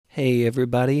Hey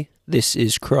everybody, this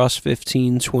is Cross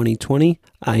 15 2020.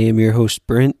 I am your host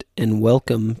Brent, and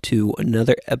welcome to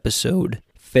another episode.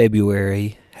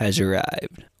 February has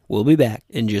arrived. We'll be back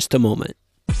in just a moment.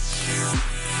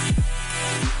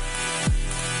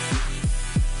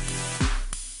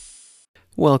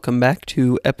 Welcome back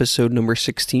to episode number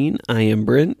 16. I am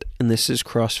Brent, and this is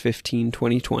Cross 15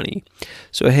 2020.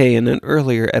 So hey, in an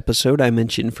earlier episode I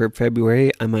mentioned for February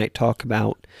I might talk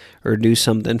about or do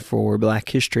something for Black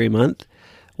History Month.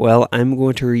 Well, I'm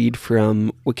going to read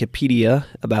from Wikipedia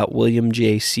about William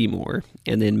J. Seymour,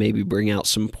 and then maybe bring out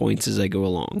some points as I go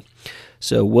along.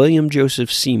 So, William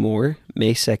Joseph Seymour,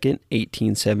 May 2nd,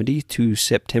 1870 to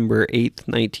September 8th,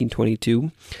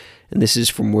 1922, and this is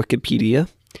from Wikipedia,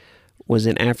 was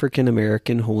an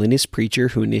African-American holiness preacher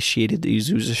who initiated the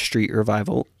Azusa Street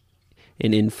Revival,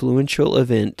 an influential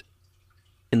event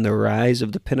in the rise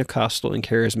of the Pentecostal and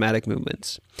Charismatic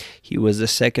movements. He was the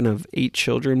second of 8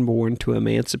 children born to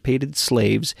emancipated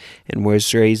slaves and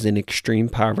was raised in extreme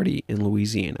poverty in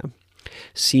Louisiana.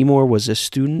 Seymour was a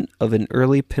student of an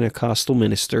early Pentecostal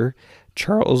minister,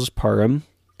 Charles Parham,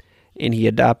 and he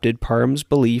adopted Parham's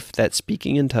belief that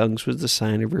speaking in tongues was the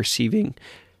sign of receiving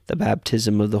the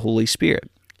baptism of the Holy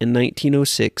Spirit. In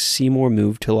 1906, Seymour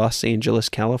moved to Los Angeles,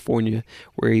 California,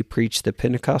 where he preached the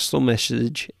Pentecostal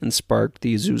message and sparked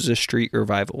the Azusa Street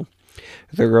Revival.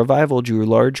 The revival drew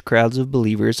large crowds of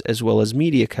believers as well as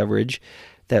media coverage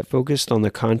that focused on the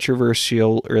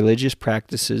controversial religious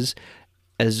practices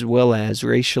as well as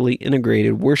racially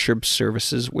integrated worship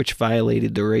services which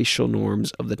violated the racial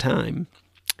norms of the time.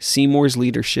 Seymour's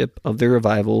leadership of the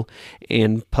revival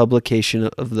and publication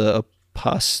of the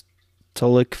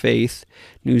Apostolic Faith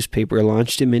newspaper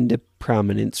launched him into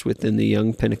prominence within the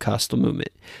young Pentecostal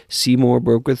movement. Seymour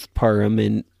broke with Parham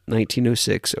in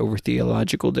 1906 over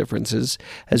theological differences,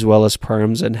 as well as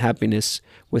Parham's unhappiness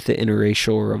with the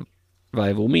interracial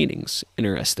revival meetings.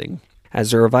 Interesting.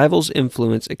 As the revival's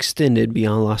influence extended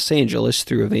beyond Los Angeles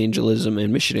through evangelism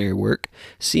and missionary work,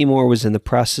 Seymour was in the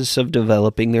process of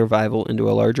developing the revival into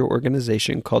a larger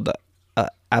organization called the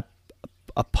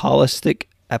Apostolic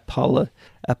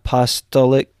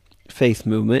Faith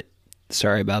Movement.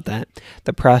 Sorry about that.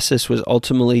 The process was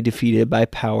ultimately defeated by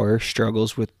power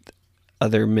struggles with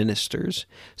other ministers,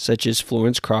 such as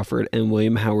Florence Crawford and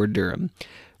William Howard Durham,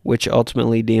 which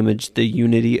ultimately damaged the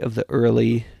unity of the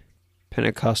early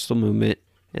Pentecostal movement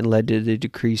and led to the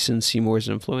decrease in Seymour's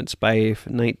influence. By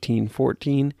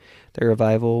 1914, the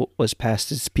revival was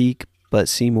past its peak, but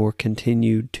Seymour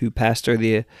continued to pastor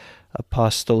the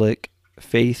Apostolic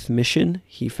Faith mission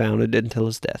he founded until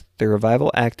his death. The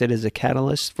revival acted as a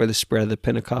catalyst for the spread of the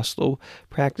Pentecostal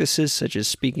practices such as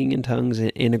speaking in tongues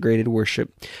and integrated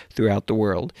worship throughout the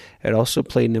world. It also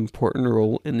played an important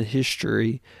role in the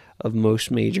history of most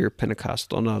major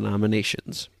Pentecostal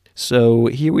denominations. So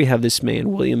here we have this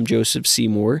man, William Joseph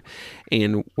Seymour,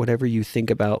 and whatever you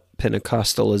think about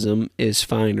Pentecostalism is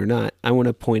fine or not, I want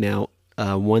to point out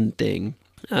one thing,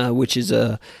 which is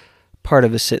a part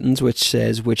of a sentence which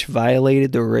says, which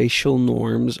violated the racial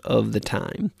norms of the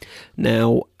time.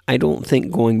 Now, I don't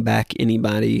think going back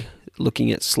anybody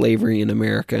looking at slavery in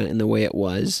America and the way it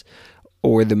was,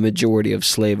 or the majority of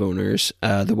slave owners,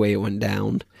 the way it went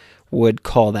down, would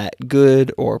call that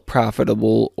good or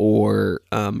profitable or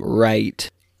right.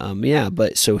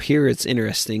 But so here it's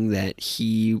interesting that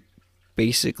he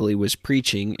basically was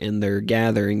preaching, and their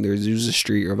gathering, their Azusa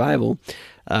Street Revival,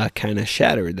 kind of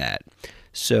shattered that.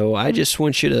 So I just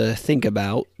want you to think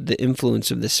about the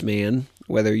influence of this man,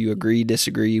 whether you agree,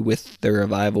 disagree with the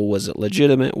revival. Was it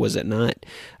legitimate? Was it not?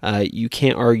 You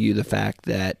can't argue the fact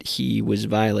that he was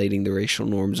violating the racial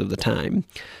norms of the time.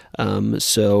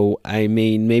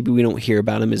 Maybe we don't hear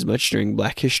about him as much during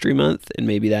Black History Month, and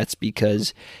maybe that's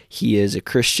because he is a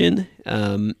Christian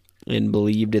and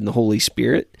believed in the Holy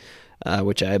Spirit.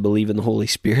 Which I believe in the Holy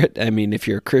Spirit. I mean, if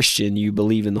you're a Christian, you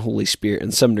believe in the Holy Spirit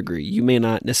in some degree. You may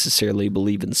not necessarily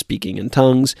believe in speaking in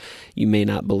tongues. You may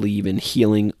not believe in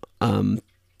healing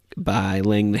by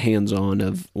laying the hands on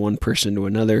of one person to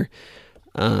another.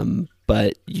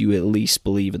 But you at least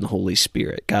believe in the Holy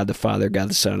Spirit. God the Father, God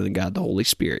the Son, and God the Holy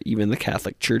Spirit. Even the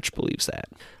Catholic Church believes that.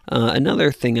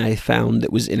 Another thing I found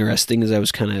that was interesting as I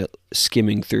was kind of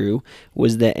skimming through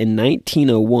was that in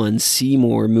 1901,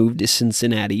 Seymour moved to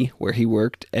Cincinnati, where he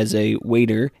worked as a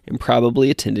waiter and probably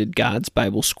attended God's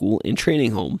Bible School and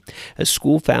Training Home, a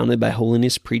school founded by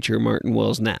holiness preacher Martin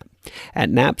Wells Knapp. At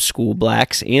Knapp's school,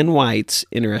 blacks and whites,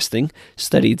 interesting,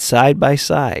 studied side by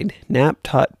side. Knapp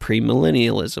taught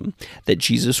premillennialism, that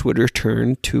Jesus would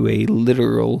return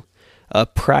to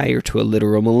prior to a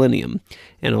literal millennium,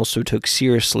 and also took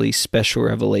seriously special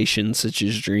revelations such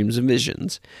as dreams and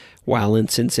visions. While in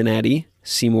Cincinnati,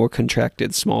 Seymour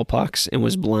contracted smallpox and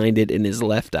was blinded in his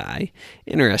left eye.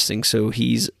 Interesting. So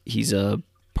he's a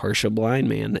partial blind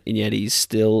man, and yet he's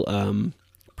still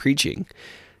preaching.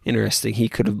 Interesting. He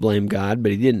could have blamed God,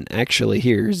 but he didn't. Actually,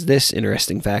 here's this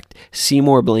interesting fact.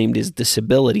 Seymour blamed his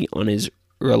disability on his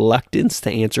reluctance to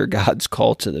answer God's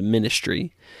call to the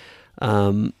ministry.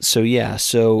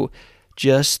 So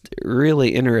just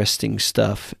really interesting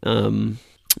stuff. And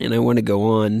I want to go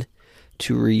on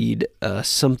to read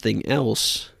something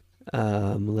else.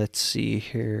 Let's see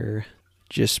here.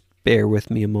 Just bear with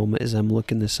me a moment as I'm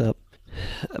looking this up.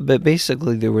 But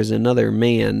basically, there was another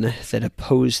man that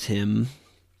opposed him.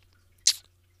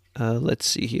 Let's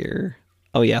see here.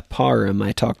 Oh yeah, Parham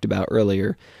I talked about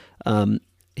earlier.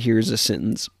 Here's a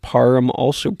sentence. Parham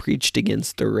also preached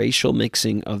against the racial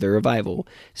mixing of the revival.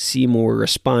 Seymour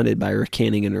responded by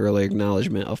recanting an earlier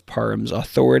acknowledgement of Parham's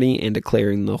authority and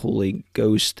declaring the Holy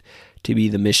Ghost to be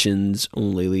the mission's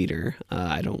only leader.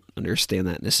 I don't understand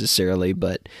that necessarily,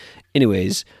 but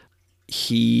anyways,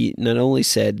 he not only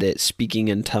said that speaking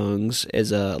in tongues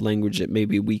is a language that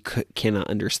maybe we cannot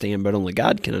understand, but only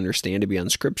God can understand, to be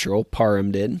unscriptural, Parham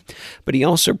did, but he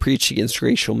also preached against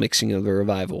racial mixing of the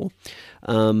revival.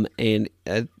 And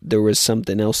there was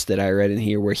something else that I read in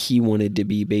here where he wanted to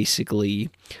be basically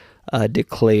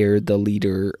declared the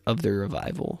leader of the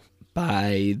revival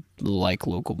by like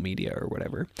local media or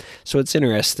whatever. So it's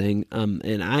interesting.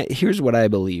 And here's what I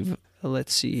believe.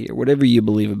 Let's see here. Whatever you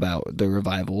believe about the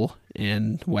revival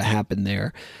and what happened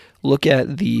there, look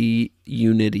at the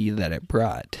unity that it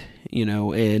brought,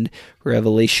 and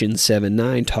Revelation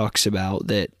 7:9 talks about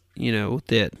that,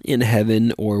 that in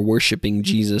heaven or worshiping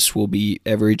Jesus will be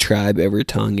every tribe, every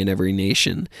tongue, and every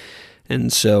nation.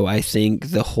 And so I think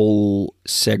the whole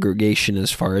segregation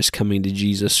as far as coming to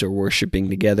Jesus or worshiping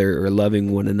together or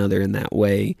loving one another in that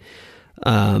way,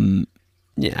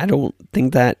 I don't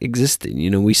think that existed.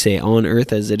 We say on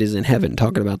earth as it is in heaven,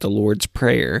 talking about the Lord's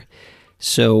Prayer.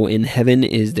 So in heaven,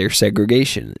 is there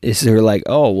segregation? Is there like,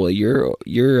 oh, well, you're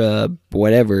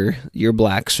whatever, you're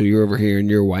black, so you're over here, and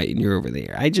you're white, and you're over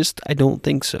there? I don't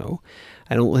think so.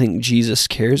 I don't think Jesus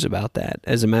cares about that.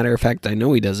 As a matter of fact, I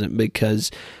know he doesn't,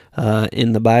 because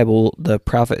in the Bible, the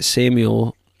prophet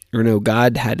Samuel,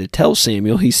 God had to tell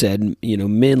Samuel, he said,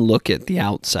 men look at the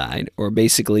outside, or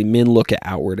basically men look at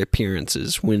outward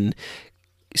appearances. When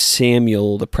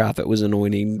Samuel, the prophet, was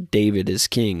anointing David as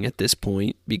king at this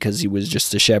point, because he was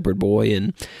just a shepherd boy,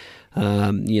 and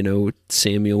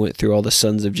Samuel went through all the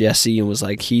sons of Jesse and was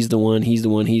like, he's the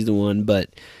one, but,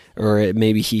 or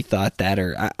maybe he thought that,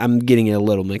 or I'm getting it a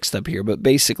little mixed up here, but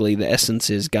basically the essence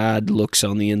is God looks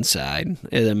on the inside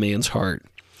at a man's heart,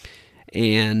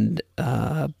 and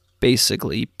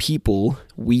basically people,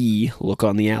 we look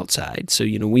on the outside. So,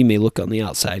 we may look on the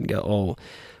outside and go, oh,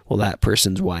 well, that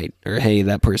person's white, or hey,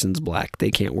 that person's black, they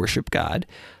can't worship God.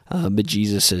 But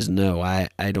Jesus says, no, I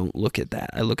don't look at that.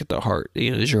 I look at the heart.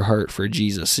 Is your heart for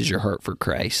Jesus? Is your heart for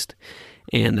Christ?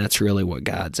 And that's really what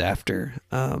God's after.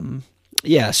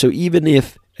 So even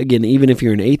if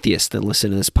you're an atheist and listen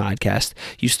to this podcast,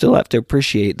 you still have to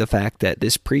appreciate the fact that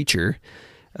this preacher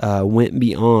went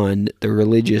beyond the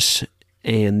religious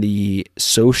and the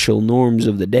social norms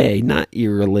of the day, not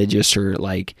irreligious or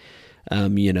like,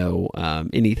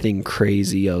 anything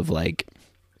crazy of like,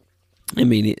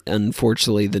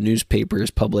 unfortunately the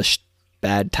newspapers published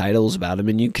bad titles about him,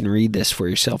 and you can read this for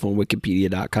yourself on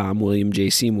wikipedia.com, William J.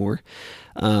 Seymour,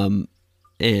 and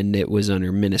it was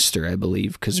under minister, I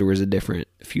believe, because there was a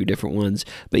few different ones.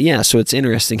 But yeah, so it's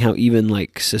interesting how even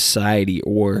like society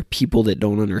or people that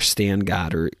don't understand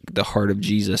God or the heart of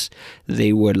Jesus,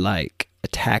 they would like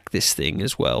attack this thing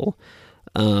as well.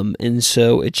 And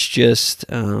so it's just,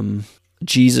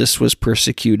 Jesus was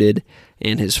persecuted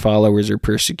and his followers are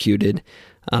persecuted.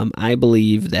 I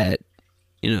believe that,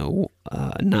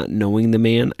 not knowing the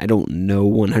man, I don't know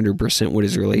 100% what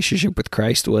his relationship with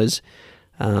Christ was.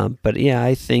 But yeah,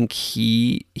 I think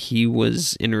he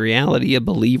was in reality a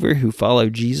believer who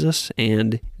followed Jesus,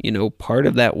 and part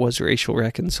of that was racial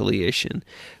reconciliation,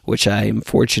 which I am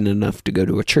fortunate enough to go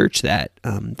to a church that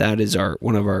is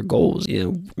one of our goals,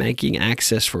 making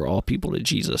access for all people to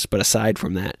Jesus. But aside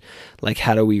from that, like,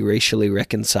 how do we racially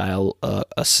reconcile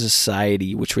a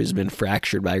society which has been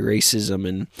fractured by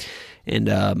racism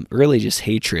and really just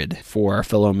hatred for our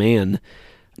fellow man?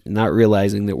 Not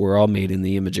realizing that we're all made in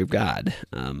the image of God.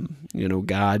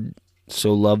 God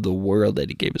so loved the world that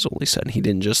he gave his only son. He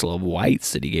didn't just love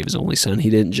whites that he gave his only son. He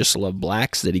didn't just love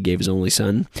blacks that he gave his only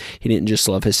son. He didn't just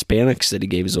love Hispanics that he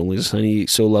gave his only son. He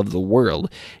so loved the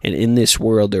world. And in this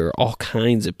world, there are all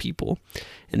kinds of people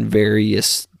and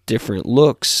various different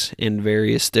looks and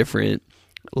various different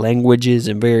languages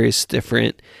and various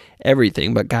different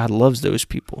everything, but God loves those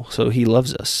people. So he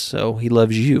loves us. So he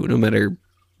loves you no matter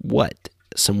what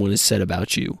someone has said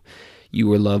about you. You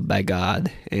were loved by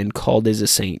God and called as a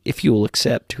saint if you will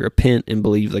accept, repent, and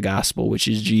believe the gospel, which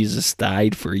is Jesus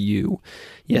died for you.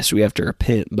 Yes, we have to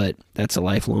repent, but that's a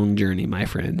lifelong journey, my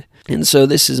friend. And so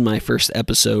this is my first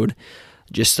episode,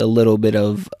 just a little bit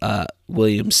of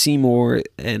William Seymour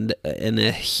and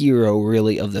a hero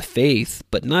really of the faith,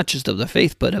 but not just of the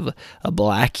faith, but of a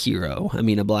black hero. I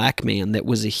mean, a black man that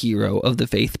was a hero of the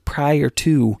faith prior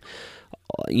to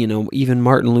even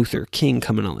Martin Luther King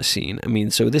coming on the scene. I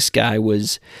mean, so this guy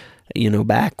was,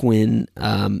 back when,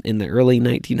 in the early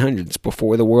 1900s,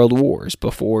 before the world wars,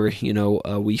 before,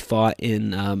 we fought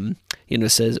in,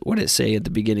 says, what did it say at the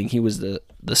beginning? He was the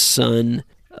son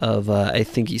of, I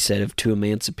think he said, of 2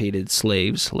 emancipated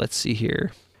slaves. Let's see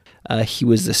here. He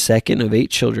was the second of 8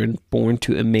 children born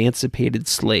to emancipated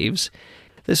slaves.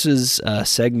 This is a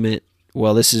segment.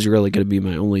 Well, this is really going to be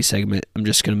my only segment. I'm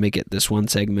just going to make it this one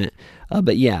segment.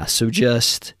 But yeah, so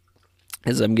just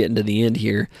as I'm getting to the end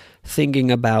here, thinking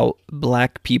about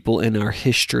black people in our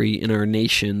history, in our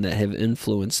nation that have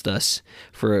influenced us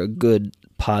for a good,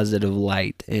 positive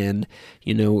light. And,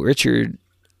 not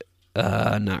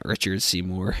Richard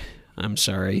Seymour, I'm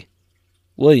sorry,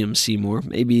 William Seymour.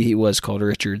 Maybe he was called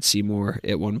Richard Seymour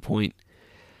at one point.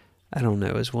 I don't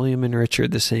know. Is William and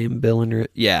Richard the same? Bill and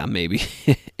yeah, maybe.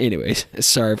 Anyways,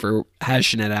 sorry for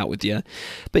hashing it out with you.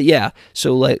 But yeah,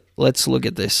 so let's look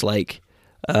at this.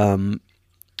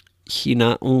 He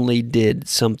not only did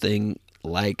something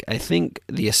like, I think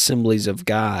the Assemblies of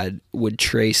God would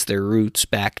trace their roots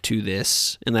back to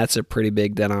this, and that's a pretty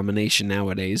big denomination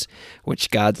nowadays,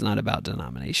 which God's not about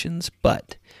denominations,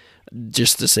 but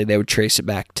just to say they would trace it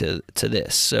back to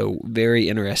this. So very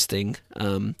interesting.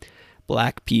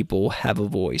 Black people have a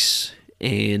voice,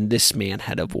 and this man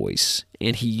had a voice,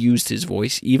 and he used his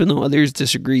voice, even though others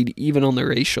disagreed, even on the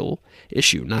racial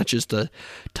issue, not just the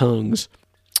tongues.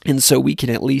 And so we can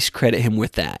at least credit him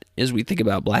with that as we think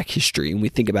about black history and we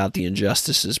think about the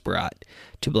injustices brought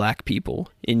to black people.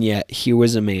 And yet here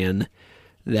was a man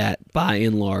that by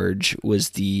and large was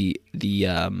the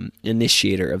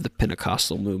initiator of the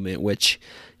Pentecostal movement, which,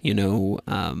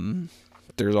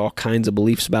 there's all kinds of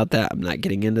beliefs about that. I'm not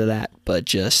getting into that,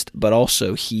 but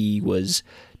also he was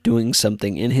doing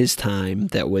something in his time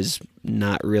that was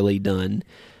not really done.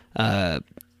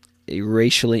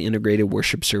 Racially integrated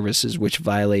worship services, which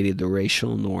violated the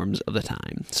racial norms of the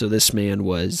time. So this man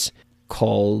was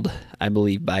called, I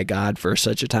believe, by God for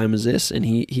such a time as this, and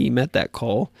he met that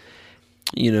call.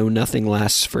 Nothing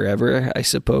lasts forever, I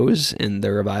suppose, and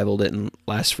the revival didn't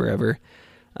last forever.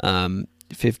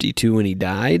 52 when he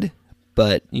died.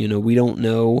 But, we don't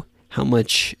know how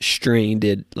much strain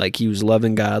he was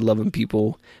loving God, loving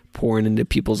people, pouring into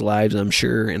people's lives, I'm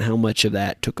sure, and how much of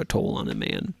that took a toll on a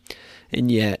man. And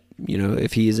yet,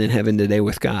 if he is in heaven today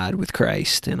with God, with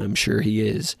Christ, and I'm sure he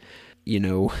is,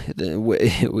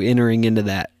 entering into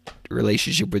that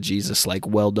relationship with Jesus,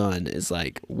 well done, is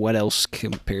what else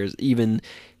compares? Even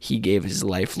he gave his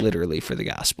life literally for the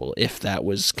gospel, if that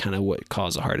was kind of what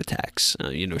caused heart attacks,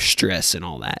 stress and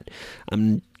all that.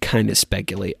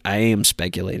 I am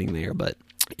speculating there, but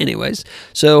anyways,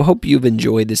 so hope you've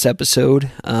enjoyed this episode.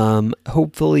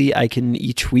 Hopefully I can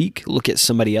each week look at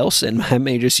somebody else, and I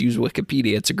may just use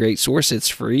Wikipedia. It's a great source. It's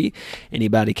free.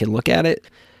 Anybody can look at it.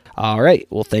 All right.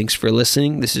 Well, thanks for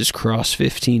listening. This is Cross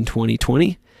 15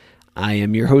 2020. I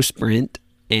am your host, Brent,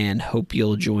 and hope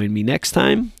you'll join me next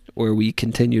time where we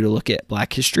continue to look at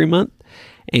Black History Month.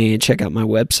 And check out my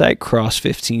website,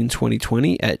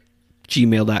 cross152020 at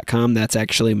gmail.com. That's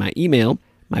actually my email.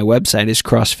 My website is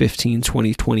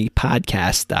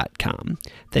cross152020podcast.com.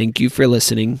 Thank you for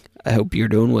listening. I hope you're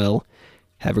doing well.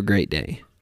 Have a great day.